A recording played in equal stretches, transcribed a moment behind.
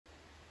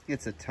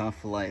It's a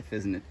tough life,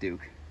 isn't it, Duke?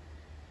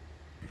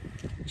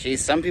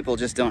 Geez, some people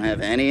just don't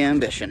have any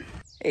ambition.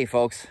 Hey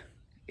folks,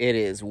 it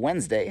is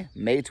Wednesday,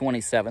 May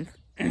 27th.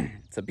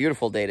 It's a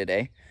beautiful day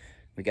today.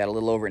 We got a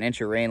little over an inch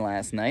of rain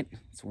last night.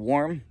 It's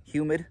warm,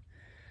 humid,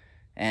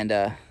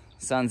 and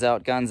sun's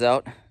out, guns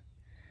out.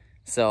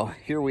 So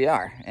here we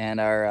are, and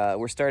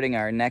we're starting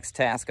our next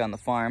task on the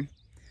farm,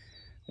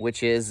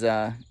 which is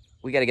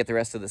we got to get the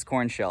rest of this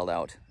corn shelled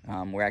out.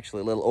 We're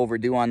actually a little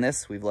overdue on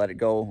this. We've let it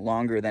go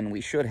longer than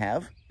we should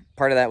have.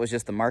 Part of that was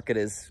just the market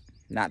is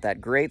not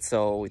that great,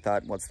 so we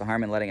thought, what's the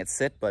harm in letting it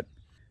sit? But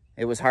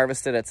it was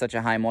harvested at such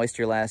a high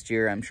moisture last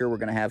year. I'm sure we're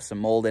going to have some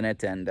mold in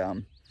it,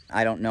 and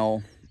I don't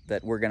know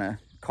that we're going to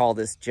call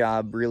this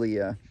job really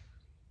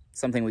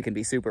something we can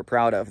be super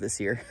proud of this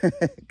year,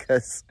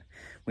 because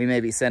we may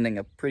be sending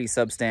a pretty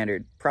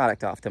substandard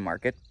product off to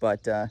market,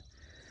 but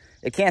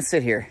it can't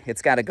sit here.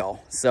 It's got to go.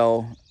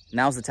 So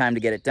now's the time to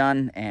get it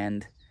done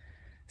and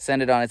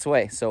send it on its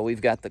way. So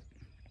we've got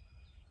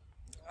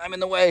I'm in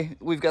the way.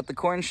 We've got the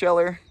corn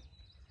sheller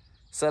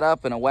set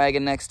up and a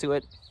wagon next to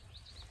it.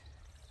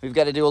 We've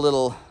got to do a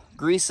little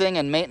greasing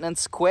and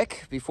maintenance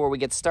quick before we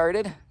get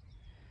started.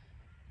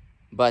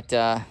 But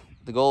the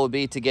goal would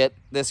be to get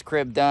this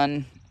crib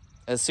done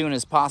as soon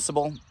as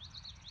possible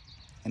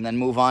and then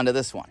move on to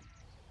this one.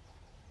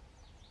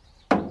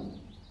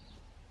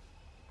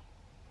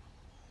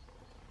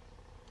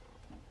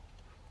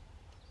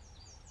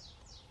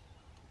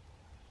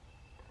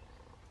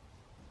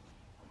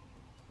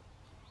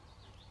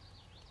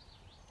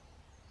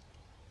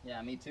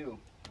 Yeah, me too.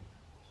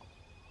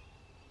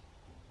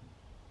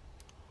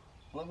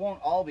 Well, it won't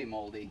all be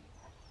moldy.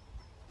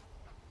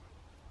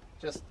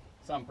 Just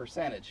some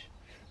percentage.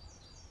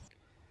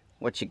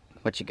 What you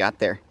got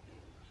there?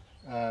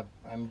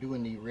 I'm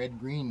doing the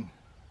red-green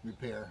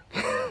repair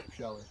on the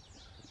sheller,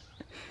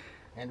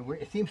 and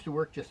it seems to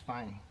work just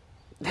fine.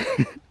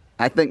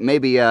 I think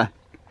maybe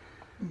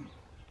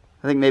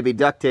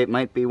duct tape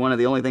might be one of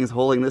the only things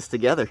holding this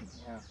together.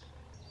 Yeah.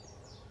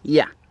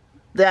 Yeah,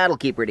 that'll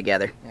keep her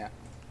together. Yeah.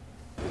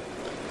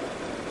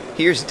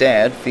 Here's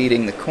Dad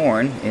feeding the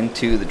corn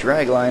into the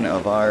dragline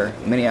of our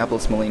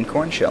Minneapolis Moline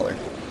corn sheller.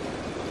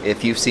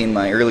 If you've seen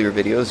my earlier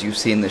videos, you've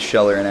seen this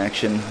sheller in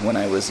action when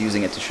I was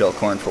using it to shell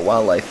corn for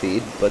wildlife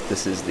feed, but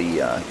this is the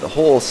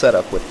whole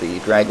setup with the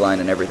dragline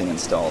and everything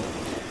installed.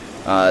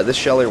 This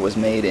sheller was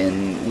made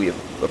in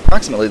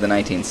approximately the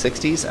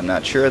 1960s. I'm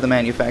not sure of the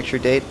manufacture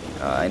date.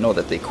 I know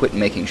that they quit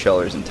making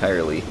shellers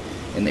entirely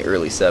in the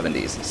early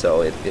 70s,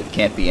 so it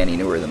can't be any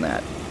newer than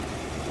that.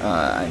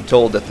 I'm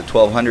told that the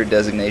 1200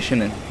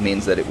 designation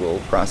means that it will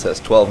process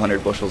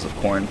 1200 bushels of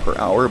corn per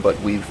hour, but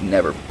we've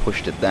never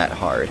pushed it that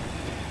hard.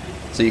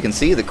 So you can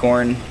see the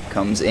corn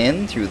comes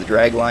in through the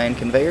dragline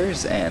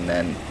conveyors and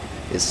then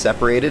is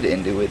separated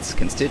into its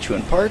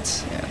constituent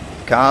parts, and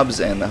the cobs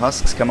and the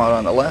husks come out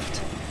on the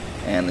left,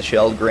 and the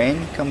shelled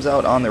grain comes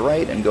out on the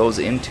right and goes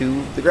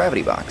into the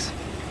gravity box.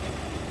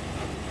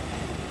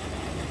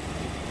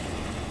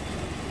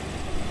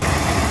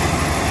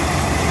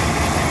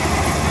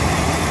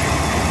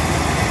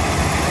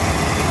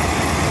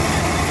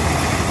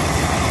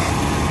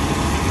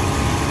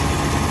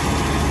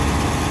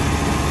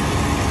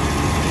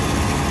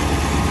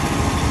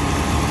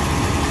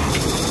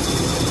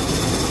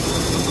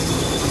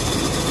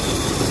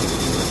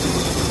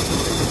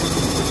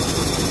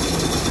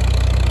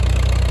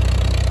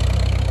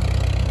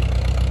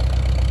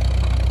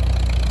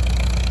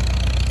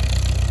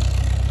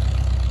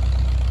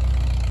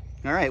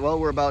 Alright, well,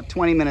 we're about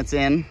 20 minutes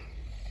in.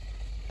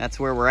 That's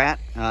where we're at.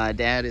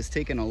 Dad is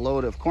taking a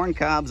load of corn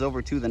cobs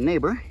over to the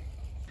neighbor.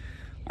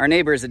 Our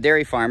neighbor is a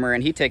dairy farmer,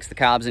 and he takes the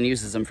cobs and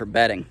uses them for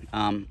bedding.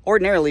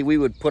 Ordinarily, we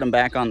would put them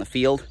back on the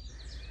field,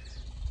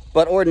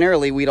 but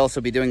ordinarily, we'd also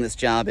be doing this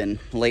job in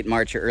late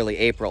March or early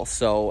April.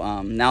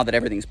 So now that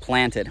everything's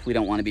planted, we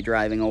don't want to be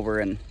driving over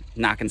and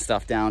knocking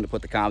stuff down to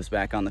put the cobs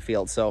back on the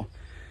field. So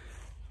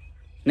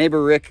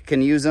neighbor Rick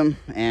can use them,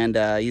 and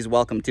he's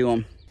welcome to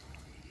them.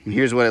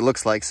 Here's what it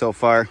looks like so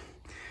far.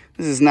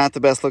 This is not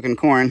the best looking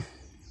corn.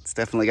 It's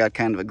definitely got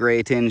kind of a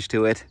gray tinge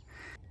to it.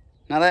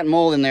 Now that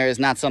mold in there is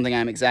not something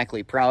I'm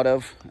exactly proud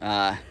of.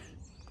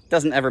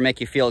 Doesn't ever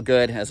make you feel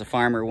good as a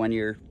farmer when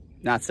you're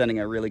not sending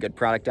a really good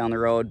product down the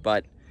road,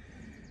 but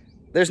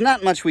there's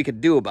not much we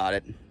could do about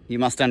it. You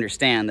must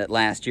understand that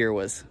last year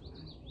was,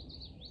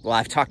 well,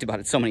 I've talked about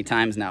it so many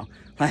times now.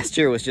 Last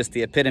year was just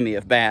the epitome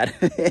of bad.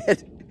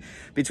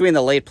 Between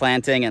the late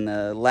planting and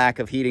the lack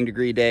of heating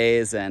degree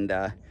days and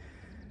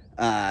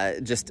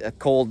just a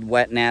cold,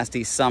 wet,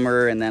 nasty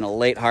summer and then a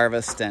late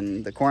harvest,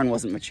 and the corn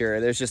wasn't mature.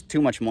 There's just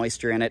too much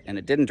moisture in it, and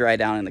it didn't dry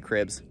down in the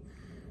cribs.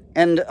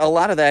 And a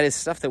lot of that is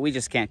stuff that we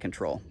just can't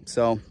control.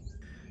 So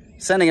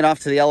sending it off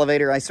to the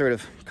elevator, I sort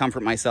of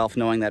comfort myself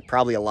knowing that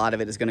probably a lot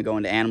of it is going to go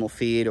into animal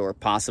feed or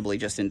possibly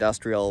just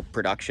industrial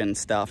production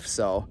stuff.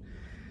 So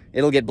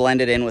it'll get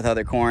blended in with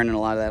other corn, and a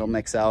lot of that will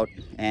mix out.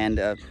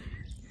 And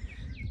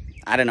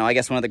I don't know, I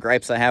guess one of the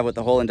gripes I have with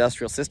the whole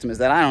industrial system is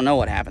that I don't know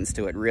what happens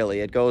to it, really.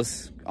 It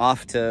goes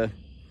off to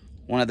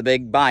one of the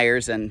big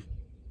buyers, and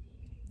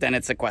then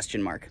it's a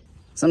question mark.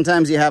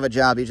 Sometimes you have a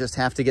job you just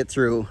have to get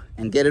through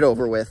and get it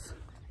over with,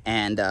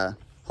 and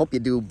hope you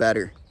do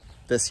better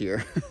this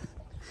year.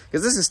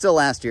 Because this is still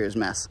last year's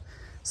mess.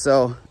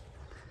 So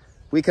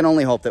we can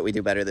only hope that we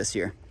do better this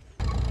year.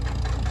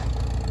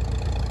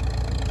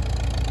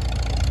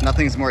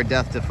 Nothing's more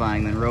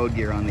death-defying than road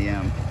gear on the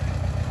M.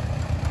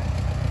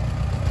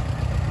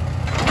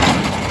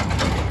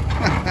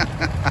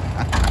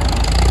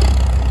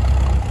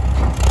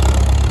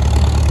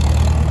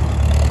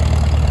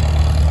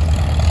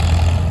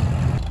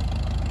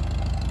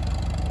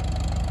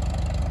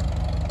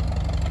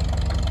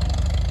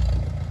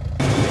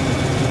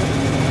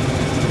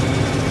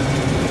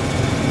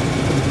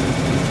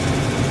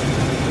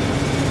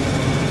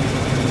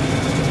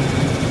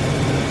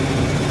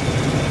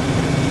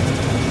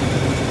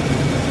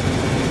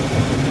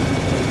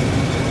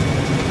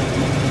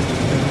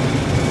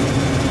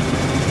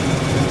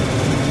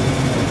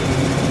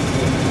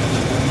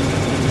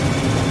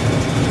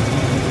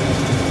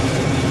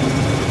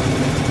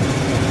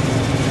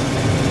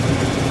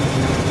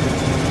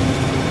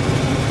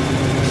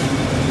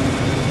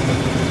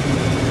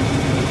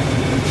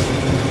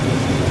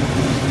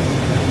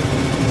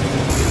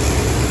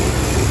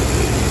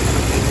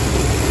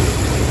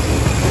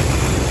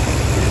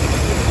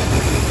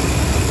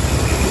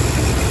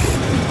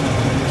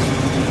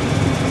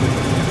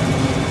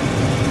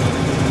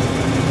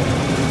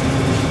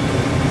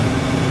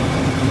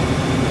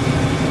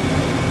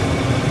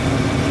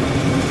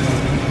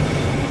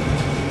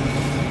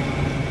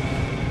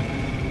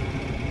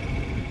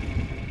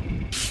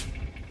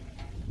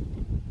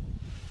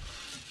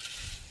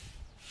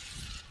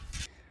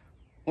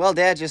 Well,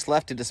 Dad just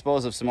left to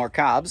dispose of some more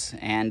cobs,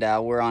 and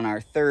we're on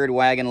our third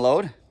wagon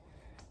load,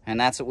 and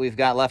that's what we've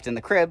got left in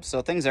the crib,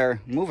 so things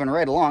are moving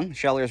right along. The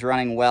sheller's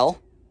running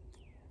well,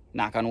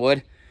 knock on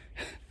wood.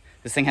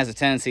 This thing has a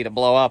tendency to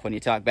blow up when you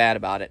talk bad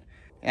about it.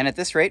 And at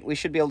this rate, we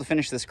should be able to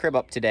finish this crib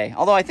up today.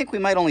 Although I think we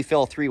might only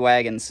fill 3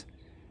 wagons.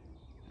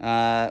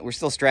 We're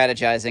still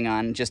strategizing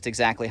on just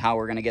exactly how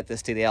we're going to get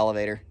this to the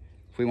elevator.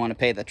 If we want to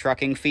pay the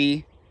trucking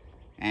fee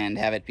and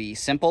have it be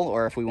simple,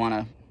 or if we want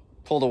to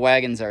pull the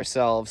wagons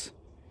ourselves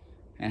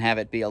and have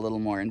it be a little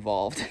more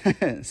involved.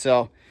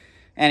 So,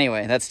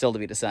 anyway, that's still to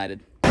be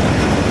decided.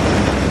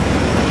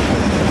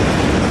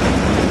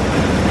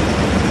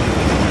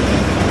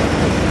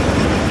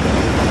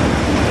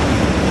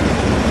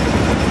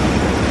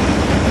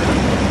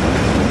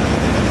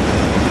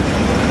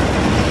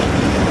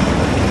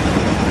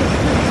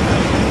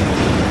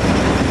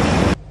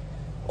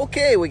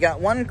 Okay, we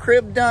got one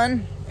crib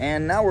done,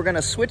 and now we're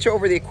gonna switch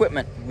over the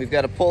equipment. We've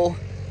got to pull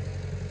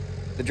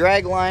the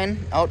drag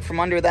line out from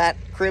under that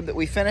crib that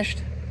we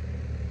finished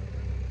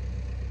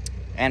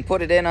and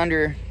put it in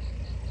under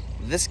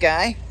this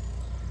guy,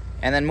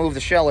 and then move the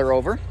sheller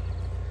over.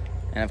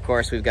 And of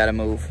course, we've got to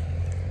move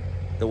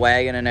the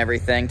wagon and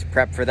everything to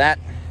prep for that.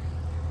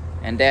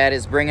 And Dad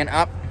is bringing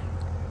up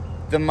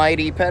the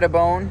mighty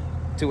Pettibone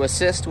to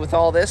assist with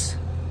all this.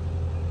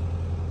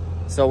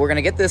 So we're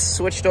gonna get this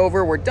switched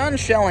over. We're done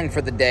shelling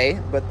for the day,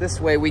 but this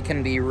way we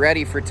can be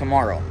ready for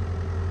tomorrow.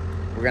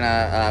 We're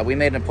gonna, we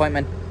made an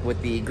appointment with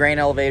the grain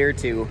elevator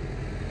to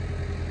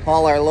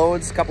haul our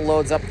loads, a couple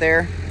loads up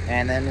there,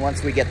 and then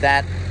once we get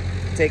that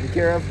taken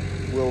care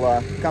of,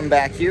 we'll come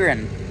back here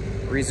and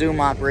resume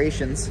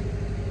operations.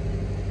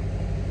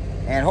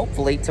 And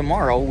hopefully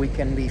tomorrow we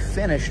can be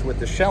finished with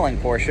the shelling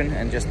portion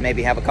and just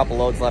maybe have a couple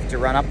loads left to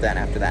run up then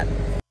after that.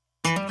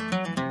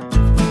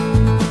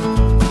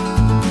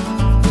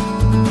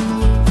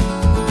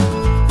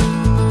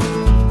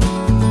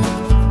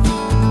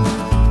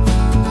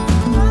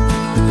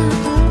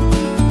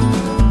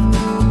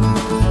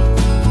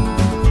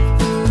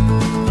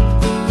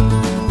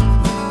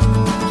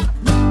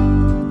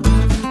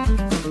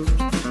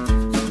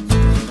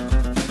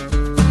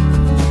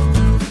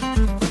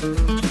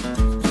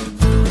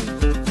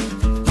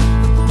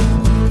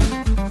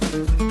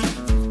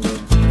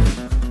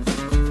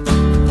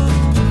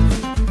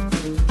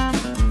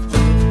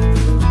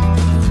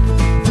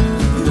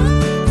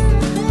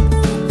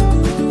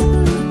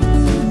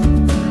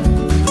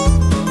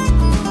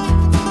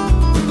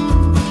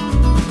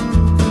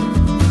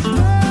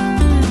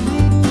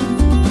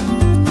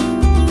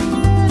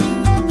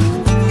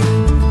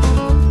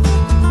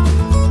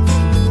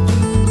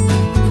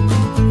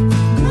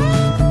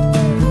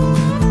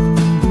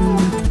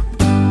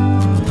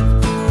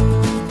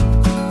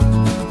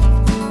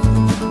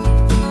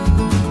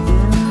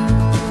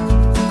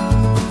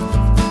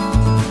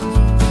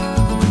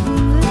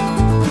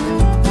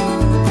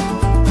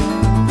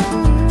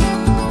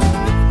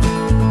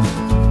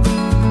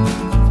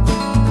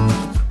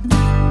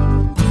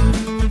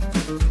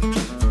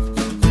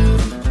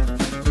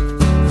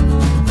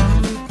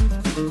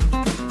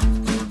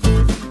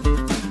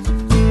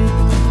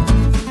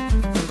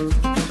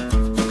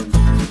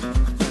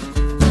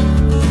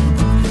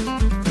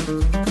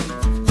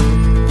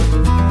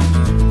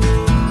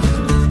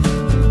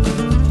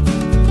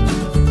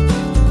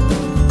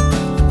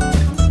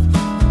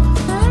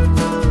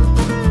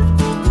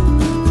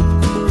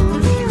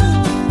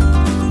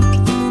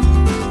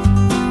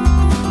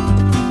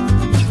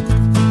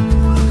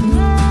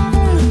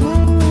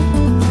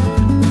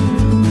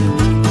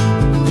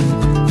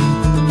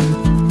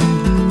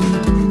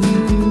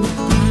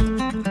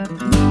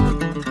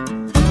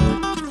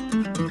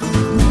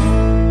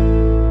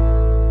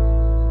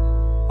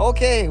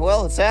 Okay,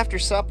 well, it's after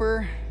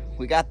supper.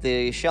 We got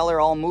the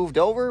sheller all moved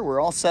over. We're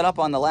all set up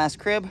on the last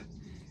crib.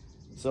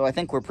 So I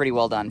think we're pretty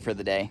well done for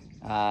the day.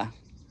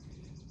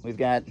 We've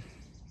got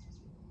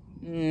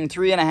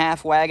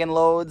 3.5 wagon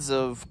loads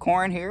of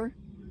corn here.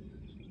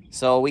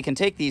 So we can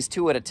take these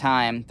 2 at a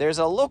time. There's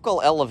a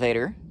local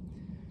elevator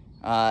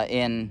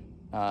in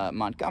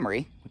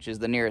Montgomery, which is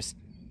the nearest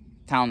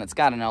town that's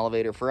got an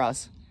elevator for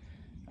us.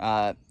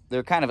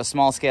 They're kind of a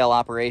small-scale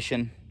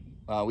operation.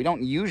 We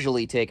don't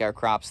usually take our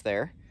crops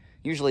there.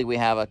 Usually we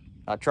have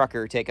a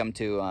trucker take them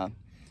to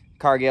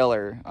Cargill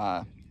or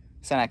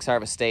Senex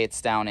Harvest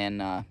States down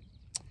in,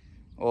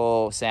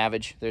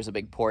 Savage. There's a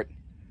big port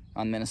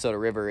on the Minnesota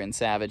River in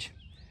Savage.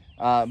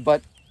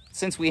 But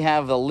since we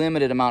have a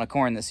limited amount of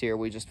corn this year,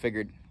 we just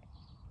figured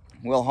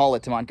we'll haul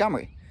it to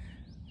Montgomery.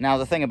 Now,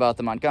 the thing about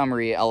the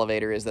Montgomery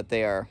elevator is that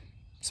they are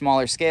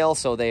smaller scale,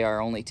 so they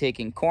are only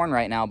taking corn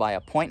right now by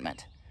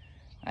appointment.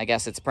 I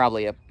guess it's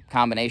probably a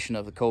combination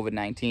of the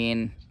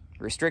COVID-19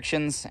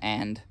 restrictions,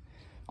 and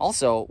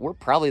also, we're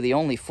probably the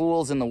only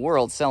fools in the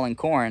world selling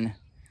corn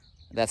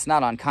that's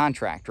not on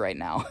contract right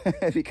now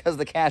because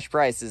the cash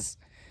price is,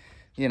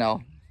 yeah.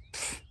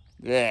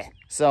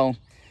 So,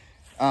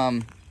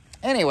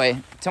 anyway,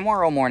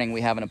 tomorrow morning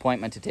we have an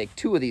appointment to take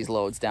 2 of these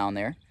loads down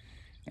there,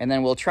 and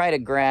then we'll try to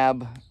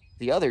grab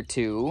the other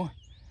 2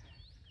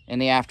 in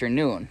the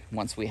afternoon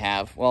once we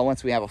have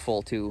a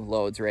full 2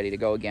 loads ready to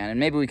go again. And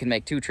maybe we can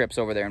make 2 trips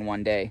over there in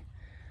one day.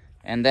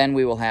 And then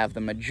we will have the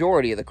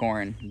majority of the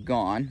corn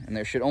gone, and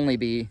there should only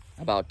be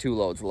about 2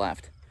 loads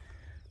left.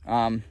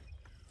 So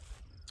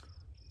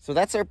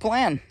that's our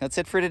plan. That's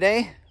it for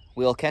today.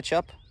 We'll catch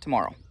up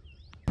tomorrow.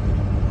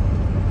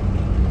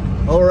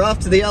 Well, we're off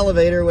to the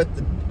elevator with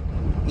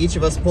each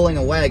of us pulling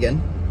a wagon.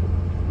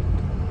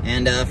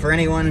 And for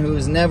anyone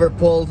who's never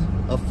pulled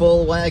a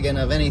full wagon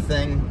of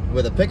anything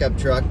with a pickup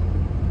truck,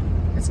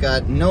 it's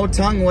got no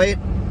tongue weight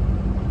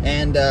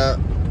and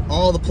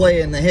all the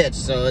play in the hitch,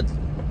 so it's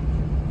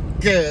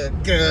the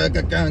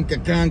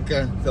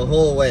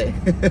whole way.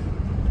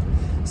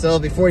 So it'll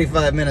be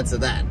 45 minutes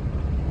of that.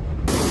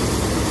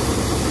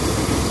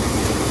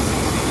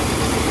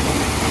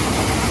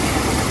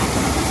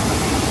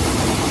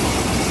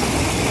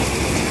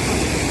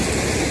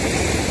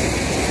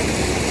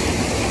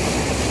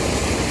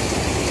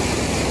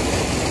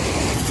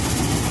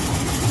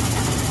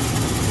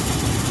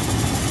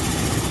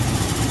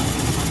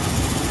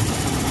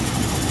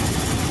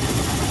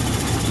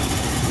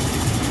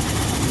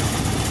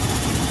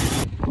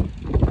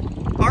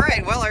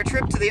 Well, our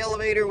trip to the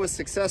elevator was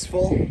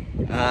successful.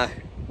 I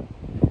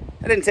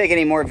didn't take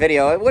any more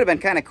video. It would have been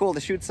kind of cool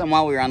to shoot some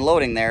while we were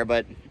unloading there,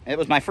 but it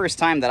was my first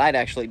time that I'd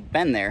actually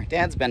been there.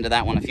 Dad's been to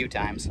that one a few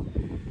times.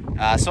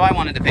 So I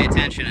wanted to pay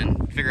attention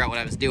and figure out what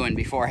I was doing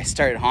before I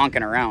started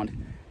honking around.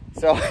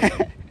 So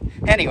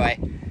anyway,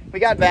 we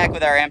got back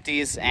with our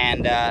empties,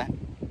 and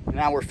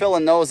now we're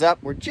filling those up.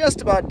 We're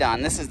just about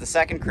done. This is the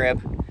second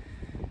crib.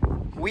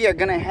 We are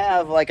gonna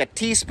have like a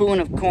teaspoon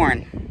of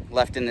corn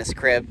left in this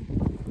crib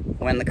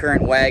when the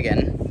current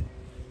wagon,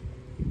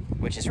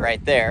 which is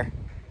right there,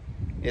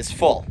 is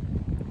full.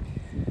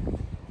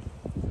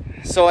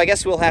 So I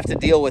guess we'll have to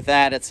deal with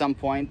that at some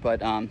point,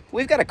 but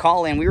we've got a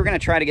call in. We were gonna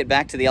try to get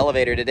back to the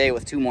elevator today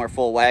with 2 more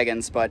full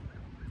wagons, but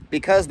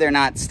because they're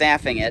not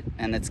staffing it,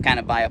 and it's kind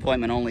of by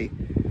appointment only,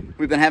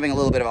 we've been having a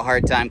little bit of a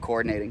hard time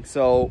coordinating.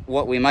 So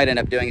what we might end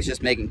up doing is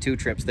just making 2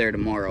 trips there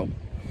tomorrow.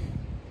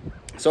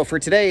 So for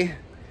today,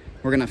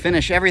 we're gonna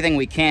finish everything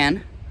we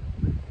can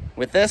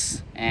with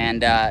this,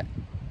 and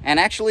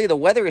actually, the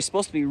weather is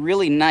supposed to be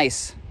really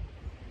nice.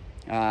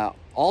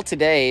 All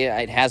today,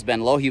 it has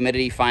been low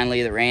humidity.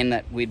 Finally, the rain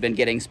that we'd been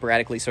getting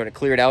sporadically sort of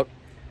cleared out.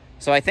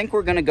 So I think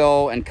we're going to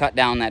go and cut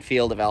down that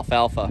field of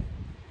alfalfa.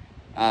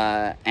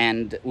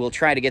 And we'll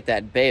try to get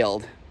that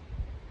baled.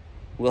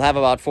 We'll have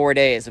about 4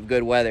 days of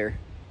good weather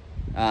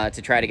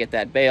to try to get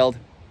that baled.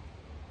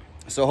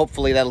 So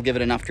hopefully that'll give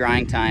it enough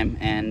drying time,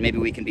 and maybe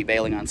we can be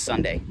baling on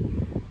Sunday.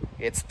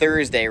 It's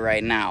Thursday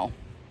right now.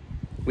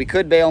 We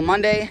could bale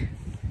Monday.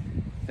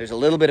 There's a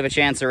little bit of a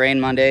chance of rain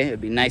Monday. It'd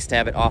be nice to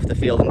have it off the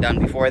field and done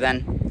before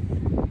then.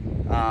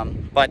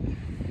 But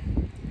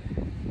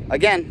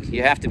again,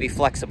 you have to be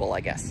flexible,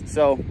 I guess.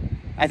 So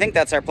I think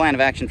that's our plan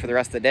of action for the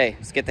rest of the day.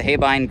 Let's get the hay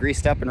bine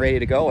greased up and ready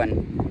to go,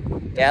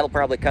 and Dad will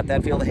probably cut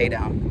that field of hay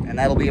down. And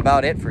that'll be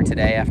about it for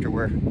today after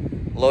we're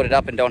loaded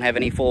up and don't have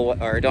any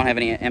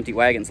empty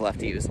wagons left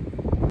to use.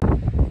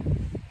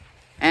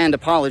 And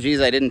apologies,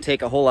 I didn't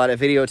take a whole lot of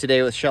video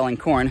today with shelling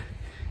corn.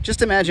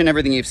 Just imagine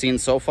everything you've seen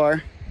so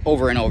far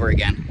over and over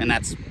again, and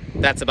that's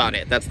about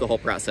it. That's the whole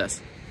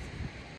process.